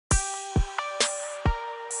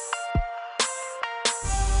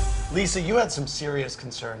Lisa, you had some serious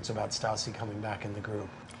concerns about Stassi coming back in the group.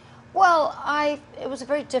 Well, it was a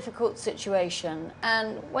very difficult situation,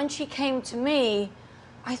 and when she came to me,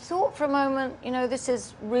 I thought for a moment, you know, this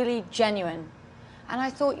is really genuine. And I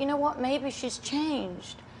thought, you know what, maybe she's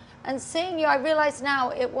changed. And seeing you, I realize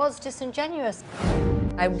now it was disingenuous.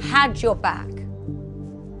 I had your back.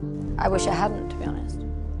 I wish I hadn't, to be honest.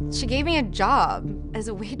 She gave me a job as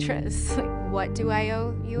a waitress. Like, what do I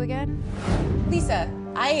owe you again? Lisa,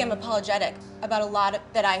 I am apologetic about a lot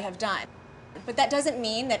that I have done. But that doesn't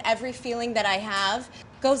mean that every feeling that I have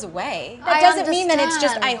goes away. That doesn't mean that it's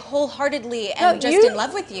just I wholeheartedly am just in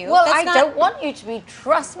love with you. Well, I don't want you to be.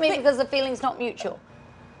 Trust me, because the feeling's not mutual.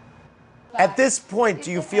 At this point,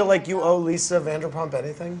 do you feel like you owe Lisa Vanderpump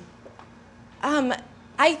anything?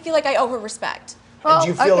 I feel like I owe her respect. Well, and do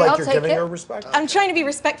you feel okay, like you're giving it. her respect? I'm trying to be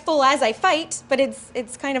respectful as I fight, but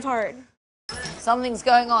it's kind of hard. Something's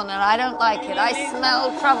going on and I don't like it. I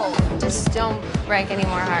smell trouble. Just don't break any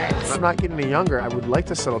more hearts. I'm not getting any younger. I would like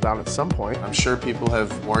to settle down at some point. I'm sure people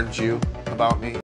have warned you about me.